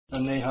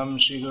Aneham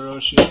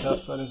Shiguro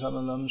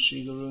Shitapparikamalam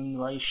Shigurun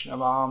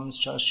Vaishnavams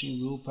Chashi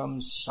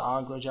Rupam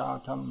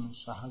Sagrajatam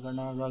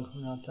Sahagana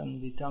Raghunatan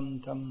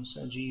Vitam Tam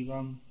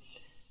Sajivam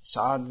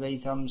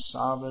Sadvaitam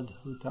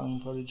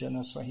Savadhutam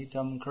Parijana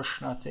Sahitam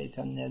Krishna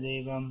Chaitanya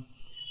Devam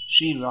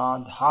Shri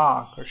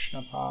Radha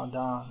Krishna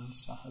Padan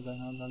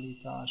Sahagana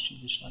Lalita Shri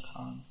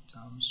Vishakhan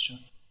Tamscha.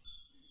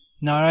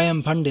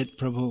 Narayana Pandit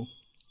Prabhu.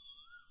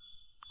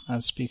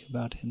 I'll speak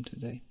about him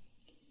today,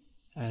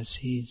 as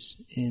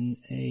he's in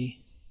a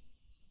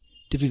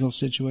difficult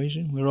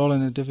situation. We're all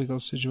in a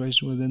difficult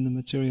situation within the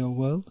material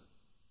world.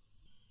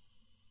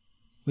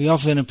 We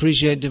often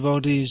appreciate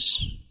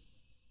devotees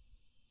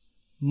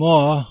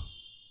more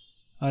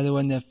either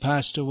when they've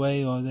passed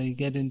away or they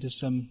get into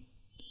some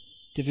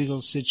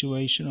difficult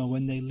situation or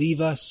when they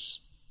leave us.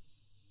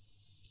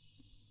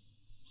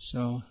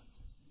 So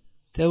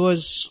there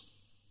was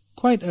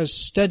quite a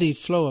steady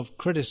flow of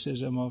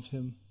criticism of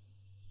him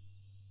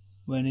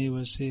when he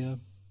was here.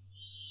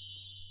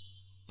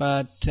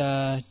 But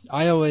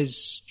I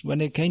always,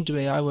 when it came to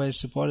me, I always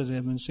supported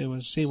him and said,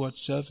 well, see what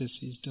service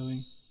he's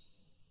doing.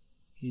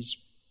 He's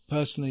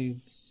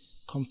personally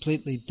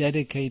completely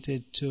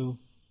dedicated to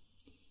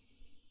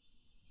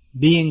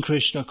being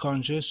Krishna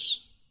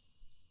conscious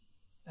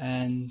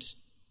and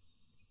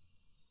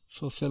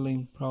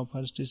fulfilling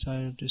Prabhupada's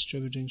desire of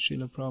distributing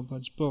Srila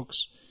Prabhupada's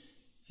books.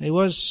 And he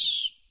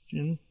was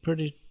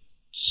pretty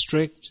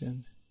strict,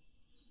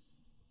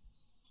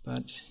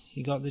 but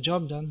he got the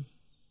job done.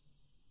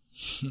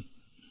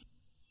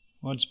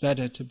 What's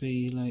better, to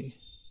be like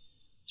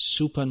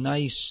super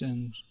nice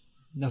and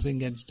nothing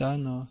gets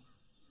done, or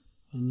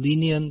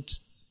lenient,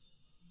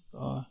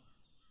 or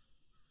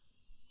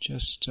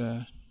just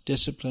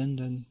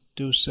disciplined and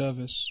do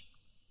service?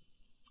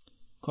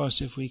 Of course,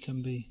 if we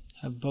can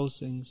have both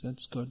things,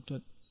 that's good,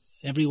 but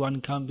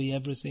everyone can't be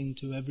everything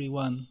to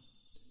everyone.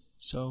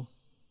 So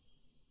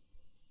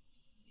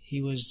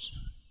he was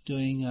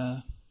doing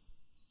a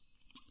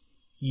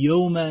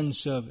yeoman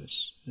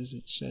service, as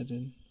it said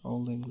in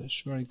Old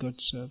English, very good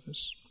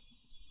service.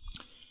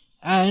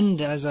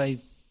 And as I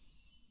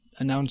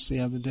announced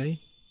the other day,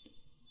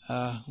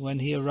 when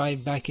he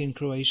arrived back in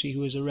Croatia, he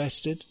was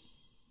arrested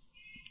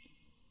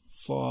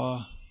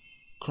for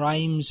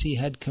crimes he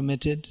had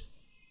committed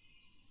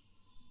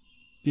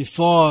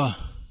before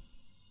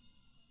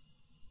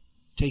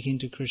taking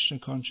to Krishna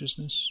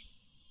consciousness.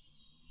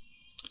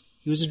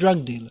 He was a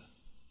drug dealer,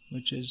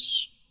 which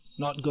is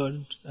not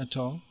good at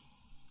all.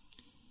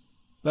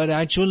 But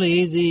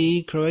actually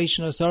the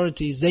Croatian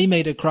authorities, they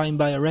made a crime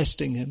by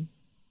arresting him,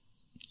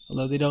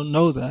 although they don't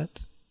know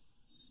that.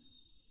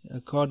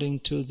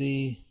 According to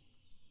the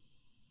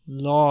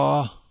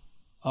law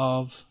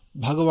of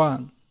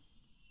Bhagavan,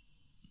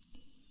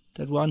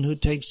 that one who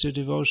takes to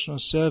devotional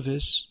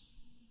service,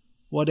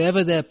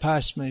 whatever their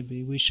past may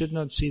be, we should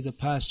not see the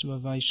past of a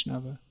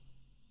Vaishnava.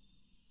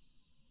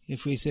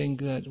 If we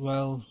think that,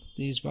 well,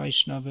 these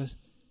Vaishnavas,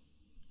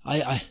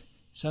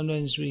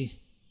 sometimes we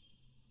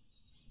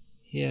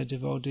hear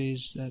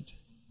devotees that,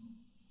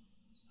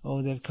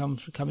 they've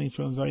coming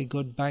from a very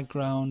good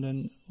background,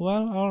 and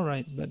well, all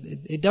right, but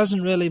it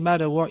doesn't really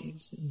matter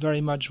very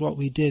much what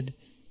we did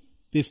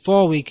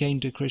before we came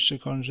to Krishna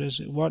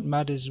consciousness. What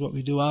matters is what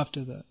we do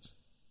after that.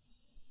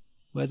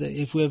 Whether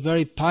if we're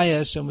very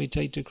pious and we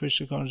take to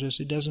Krishna consciousness,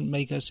 it doesn't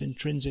make us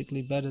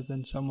intrinsically better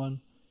than someone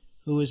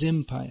who is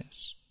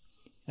impious.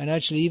 And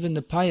actually, even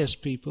the pious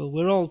people,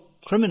 we're all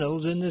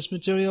criminals in this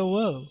material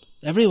world.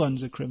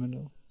 Everyone's a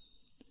criminal.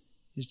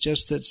 It's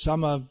just that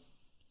some are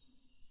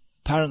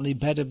apparently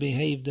better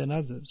behaved than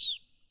others.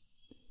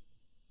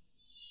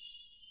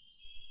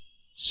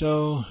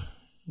 So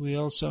we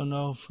also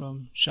know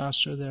from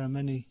Shastra there are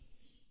many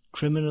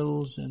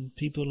criminals and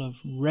people of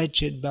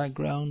wretched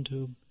background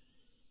who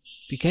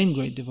became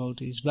great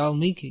devotees.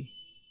 Valmiki,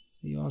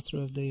 the author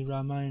of the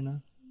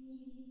Ramayana,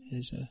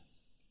 is there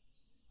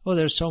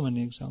are so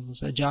many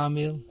examples.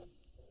 Ajamil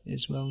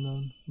is well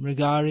known.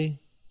 Mrigari,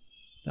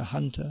 the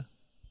hunter,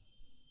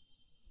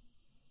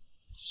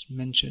 it's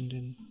mentioned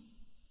in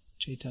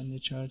Chaitanya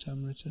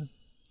Charitamrita.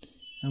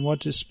 And what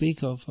to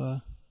speak of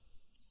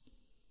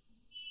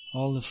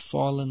all the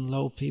fallen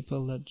low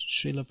people that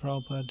Srila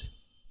Prabhupada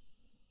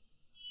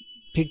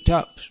picked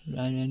up,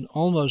 and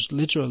almost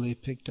literally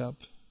picked up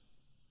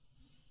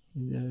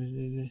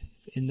in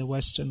the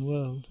Western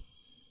world.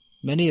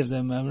 Many of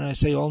them, when I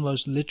say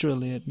almost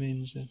literally, it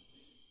means that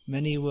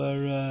many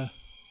were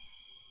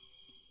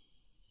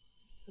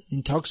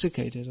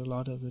intoxicated a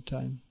lot of the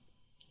time.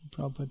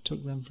 Prabhupada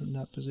took them from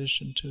that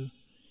position to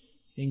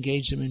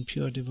engage them in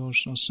pure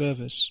devotional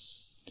service.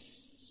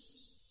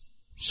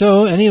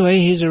 So anyway,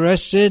 he's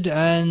arrested,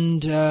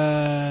 and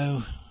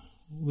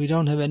we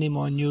don't have any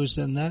more news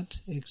than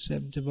that,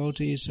 except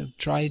devotees have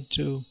tried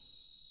to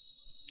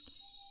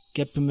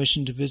get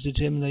permission to visit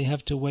him. They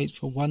have to wait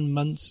for 1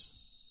 month,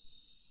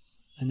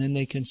 and then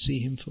they can see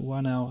him for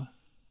 1 hour.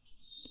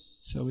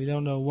 So we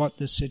don't know what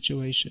the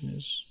situation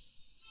is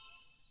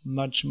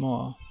much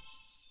more.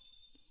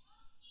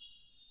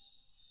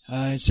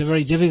 It's a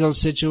very difficult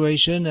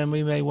situation, and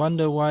we may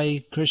wonder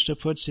why Krishna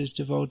puts his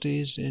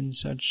devotees in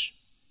such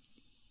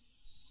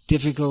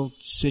difficult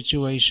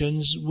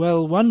situations.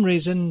 Well, one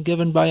reason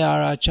given by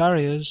our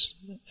acharyas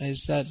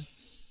is that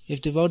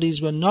if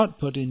devotees were not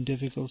put in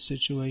difficult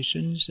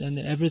situations and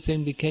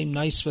everything became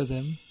nice for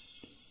them,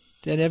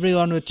 then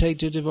everyone would take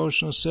to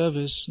devotional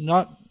service,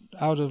 not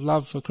out of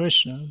love for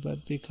Krishna,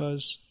 but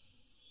because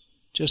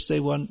just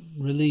they want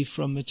relief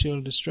from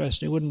material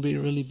distress. It wouldn't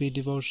really be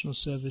devotional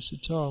service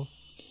at all.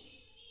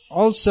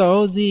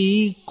 Also,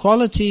 the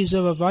qualities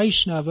of a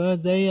Vaishnava,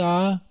 they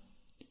are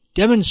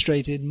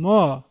demonstrated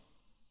more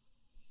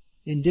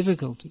in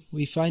difficulty.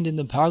 We find in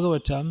the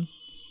Bhagavatam,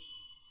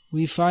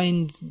 we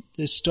find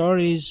the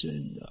stories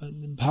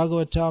in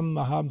Bhagavatam,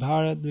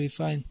 Mahabharata, we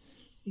find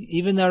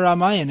even the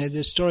Ramayana,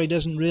 the story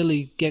doesn't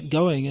really get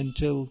going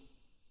until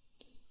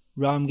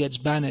Ram gets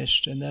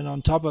banished, and then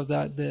on top of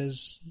that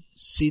there's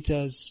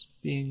Sita's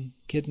being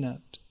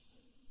kidnapped.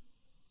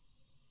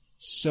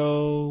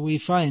 So we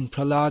find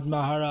Prahlad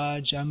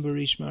Maharaj,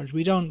 Ambarish Maharaj.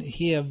 We don't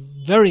hear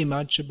very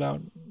much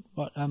about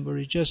what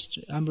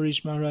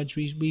Ambarish Maharaj.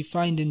 We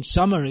find in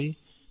summary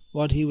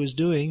what he was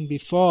doing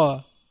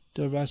before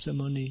Durvasa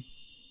Muni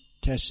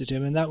tested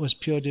him, and that was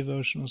pure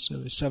devotional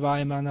service.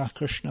 Savai Manah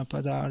Krishna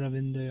Padara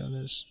Vindaya.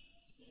 There's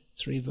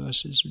 3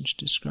 verses which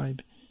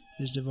describe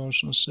his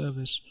devotional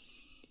service.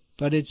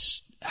 But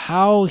it's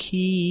how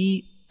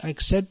he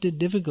accepted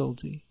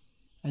difficulty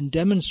and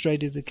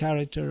demonstrated the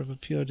character of a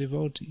pure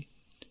devotee.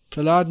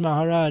 Prahlad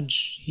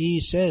Maharaj, he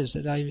says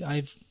that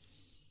I've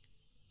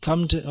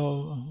come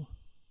to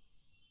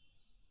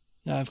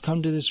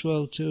this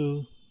world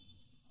to,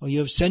 or you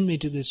have sent me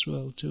to this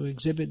world to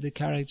exhibit the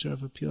character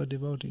of a pure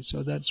devotee.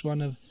 So that's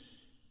one of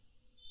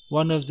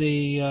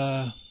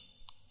the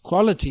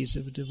qualities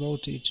of a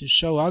devotee, to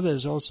show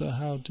others also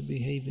how to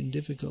behave in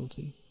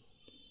difficulty.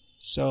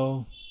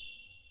 So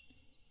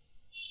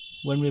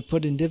when we're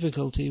put in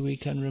difficulty, we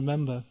can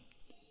remember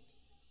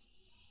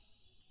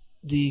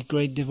the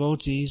great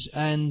devotees,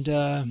 and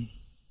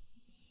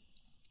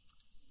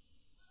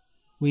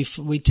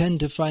we tend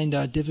to find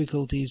our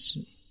difficulties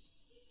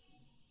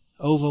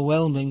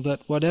overwhelming,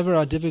 but whatever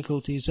our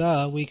difficulties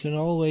are, we can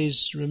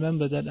always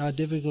remember that our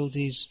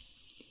difficulties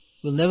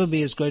will never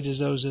be as great as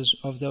those as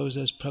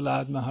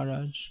Prahlad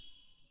Maharaj,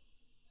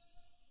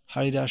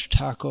 Haridas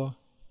Thakur.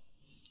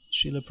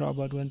 Srila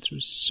Prabhupada went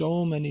through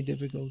so many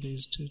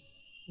difficulties to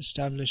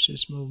establish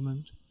this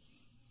movement.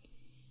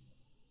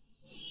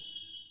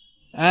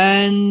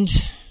 And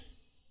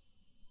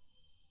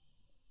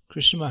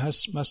Krishna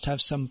must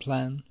have some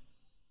plan.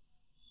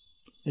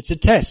 It's a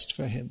test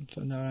for him,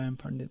 for Narayana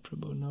Pandit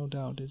Prabhu, no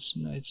doubt. It's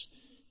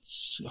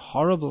a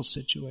horrible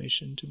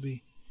situation to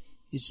be.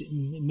 It's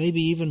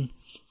maybe even,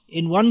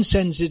 in one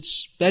sense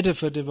it's better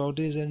for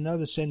devotees, in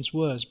another sense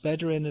worse.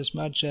 Better in as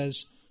much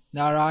as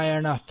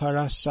Narayana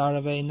paras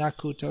sarve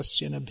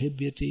nakutasya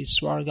nabhibyati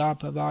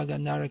swargapavaga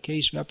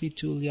narakesh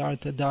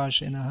vapitulyartha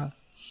darshanaha.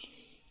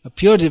 A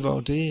pure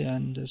devotee,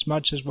 and as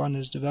much as one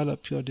has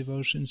developed pure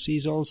devotion,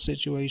 sees all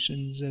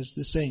situations as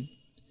the same.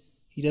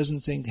 He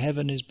doesn't think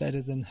heaven is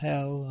better than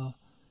hell,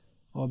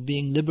 or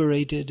being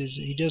liberated.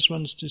 He just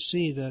wants to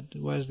see that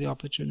where's the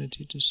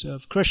opportunity to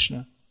serve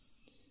Krishna.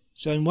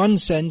 So in one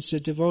sense, a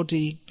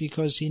devotee,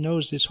 because he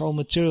knows this whole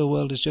material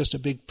world is just a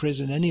big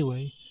prison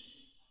anyway,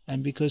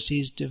 and because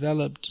he's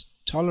developed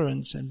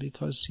tolerance, and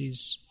because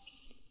he's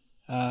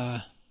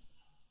not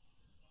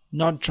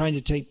trying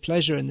to take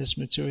pleasure in this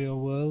material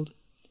world,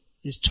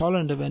 is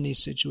tolerant of any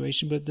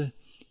situation. But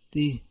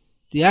the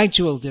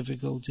actual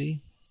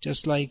difficulty,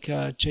 just like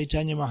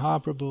Chaitanya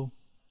Mahaprabhu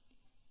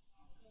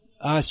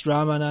asked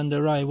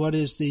Ramananda Rai, what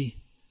is the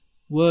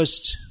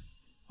worst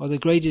or the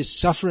greatest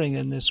suffering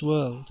in this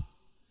world?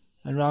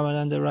 And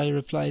Ramananda Rai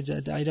replied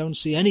that I don't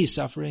see any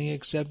suffering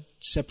except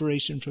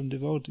separation from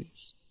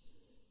devotees.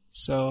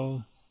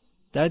 So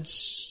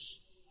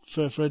that's,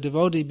 for a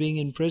devotee, being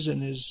in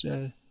prison is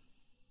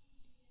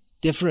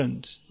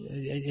different.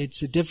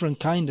 It's a different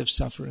kind of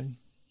suffering.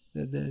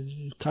 They're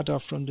cut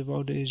off from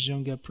devotees, you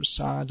don't get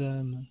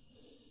prasadam.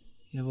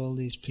 You have all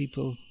these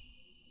people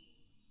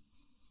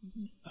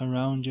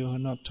around you who are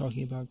not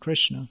talking about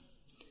Krishna.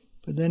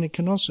 But then it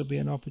can also be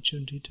an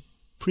opportunity to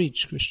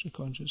preach Krishna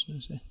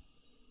consciousness.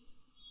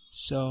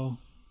 So,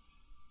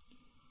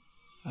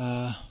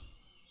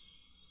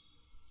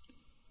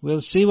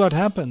 we'll see what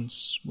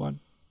happens, what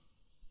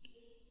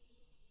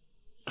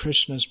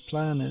Krishna's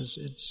plan is.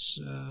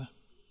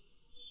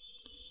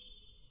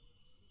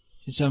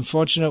 It's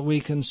unfortunate we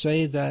can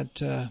say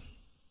that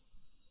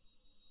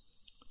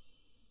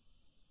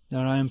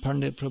Narayana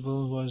Pandit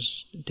Prabhu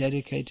was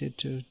dedicated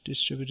to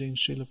distributing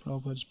Srila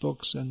Prabhupada's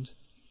books, and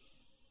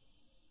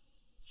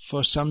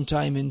for some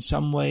time, in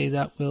some way,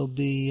 that will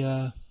be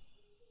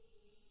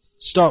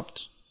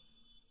stopped.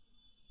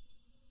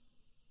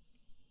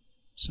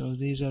 So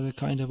these are the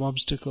kind of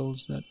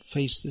obstacles that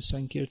face the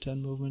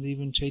Sankirtan movement.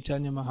 Even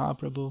Chaitanya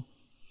Mahaprabhu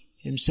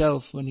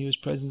himself, when he was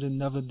present in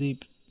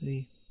Navadip,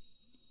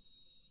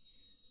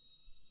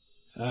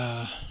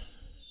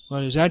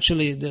 Well, it was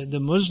actually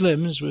the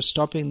Muslims were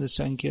stopping the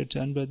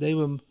Sankirtan, but they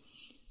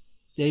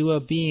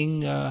were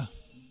being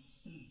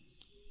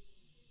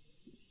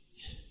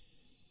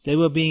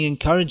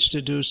encouraged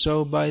to do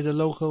so by the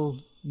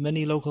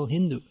many local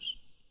Hindus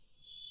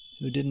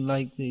who didn't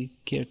like the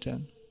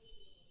Kirtan.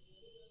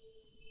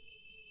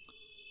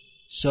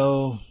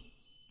 So,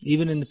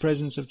 even in the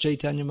presence of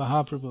Chaitanya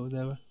Mahaprabhu,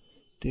 there were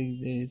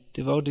the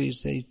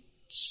devotees, they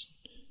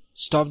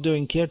stopped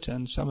doing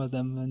Kirtan, some of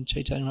them, and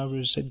Chaitanya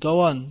Mahaprabhu said,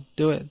 "Go on,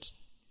 do it.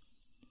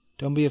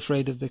 Don't be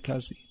afraid of the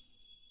Kasi."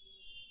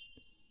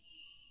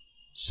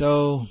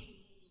 So,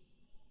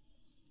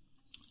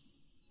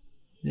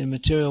 the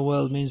material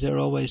world means there are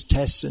always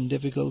tests and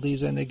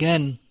difficulties, and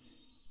again,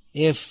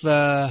 if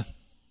it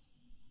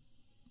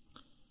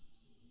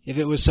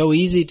was so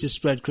easy to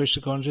spread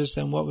Krishna consciousness,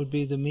 then what would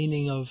be the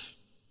meaning of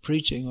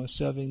preaching or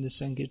serving the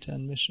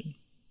Sankirtan mission?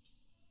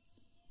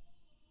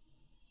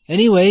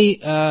 Anyway,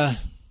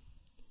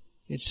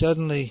 it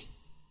certainly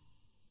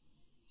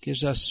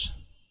gives us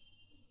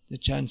the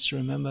chance to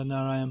remember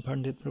Narayana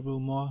Pandit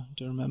Prabhu more,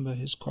 to remember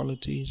his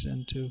qualities,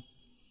 and to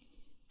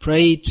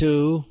pray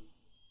to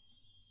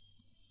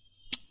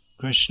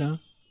Krishna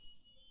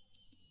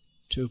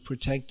to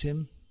protect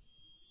him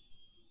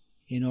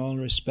in all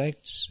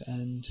respects,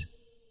 and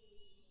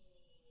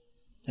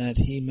that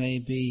he may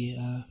be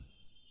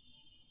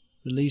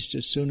released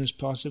as soon as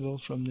possible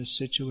from this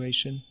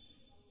situation.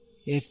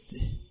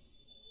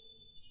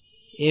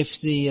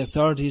 If the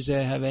authorities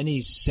there have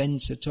any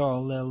sense at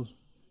all,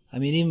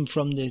 even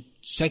from the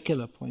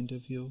secular point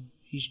of view,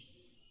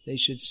 they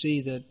should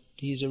see that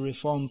he's a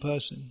reformed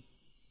person.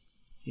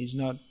 He's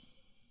not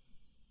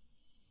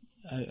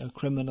a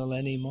criminal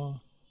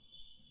anymore.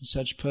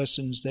 Such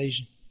persons,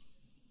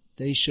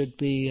 they should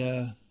be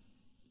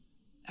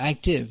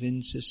active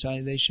in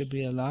society. They should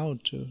be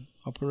allowed to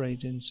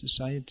operate in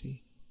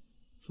society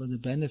for the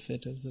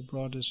benefit of the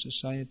broader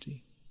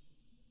society.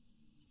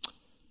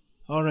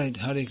 All right,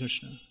 Hare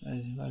Krishna.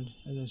 As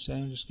I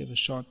say, I'll just give a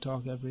short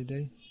talk every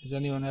day. Does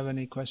anyone have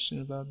any question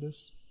about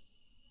this?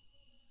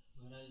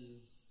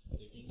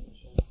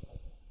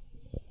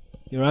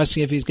 You're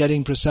asking if he's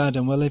getting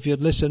prasadam. Well, if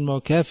you'd listened more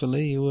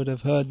carefully, you would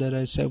have heard that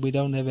I said we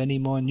don't have any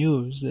more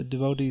news, that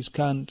devotees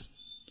can't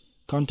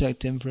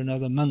contact him for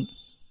another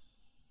month.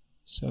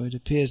 So it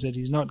appears that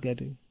he's not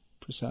getting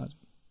prasadam.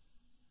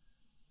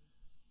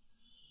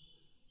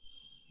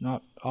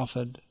 Not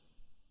offered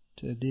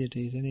to the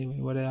deities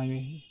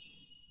anyway.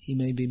 He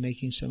may be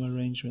making some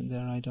arrangement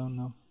there, I don't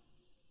know.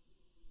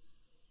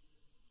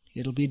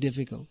 It'll be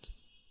difficult,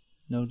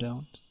 no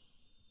doubt.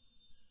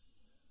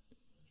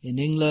 In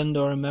England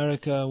or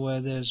America,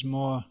 where there's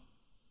more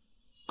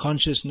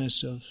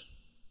consciousness of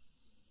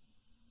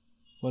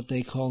what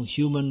they call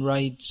human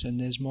rights, and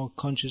there's more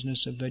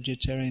consciousness of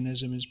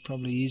vegetarianism, it's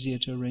probably easier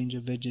to arrange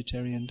a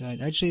vegetarian diet.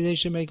 Actually, they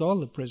should make all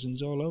the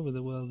prisons all over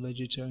the world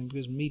vegetarian,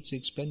 because meat's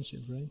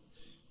expensive, right?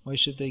 Why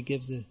should they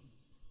give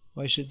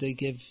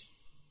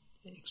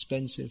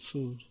expensive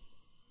food?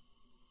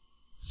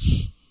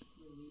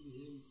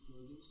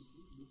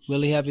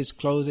 Will he have his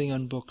clothing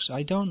and books?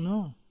 I don't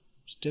know.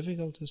 It's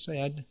difficult to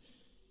say.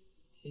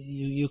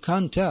 You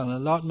can't tell. A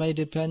lot may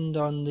depend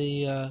on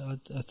the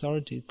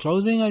authority.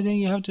 Clothing, I think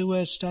you have to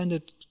wear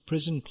standard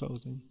prison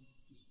clothing.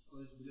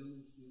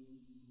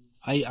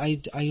 I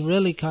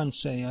really can't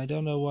say. I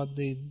don't know what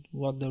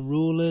the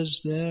rule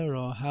is there,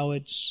 or how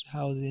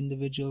the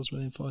individuals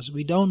will enforce it.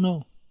 We don't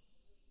know.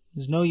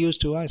 There's no use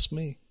to ask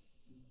me.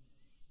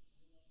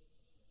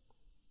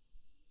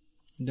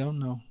 I don't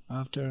know.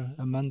 After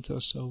a month or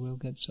so, we'll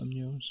get some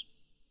news.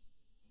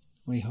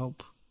 We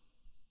hope.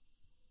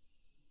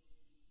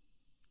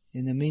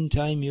 In the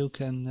meantime, you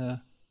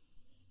can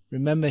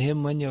remember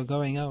him when you're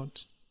going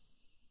out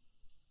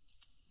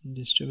and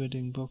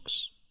distributing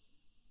books.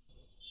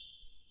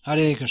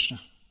 Hare Krishna.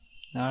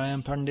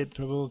 Narayana Pandit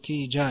Prabhu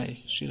ki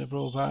jai. Srila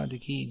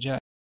Prabhupada ki jai.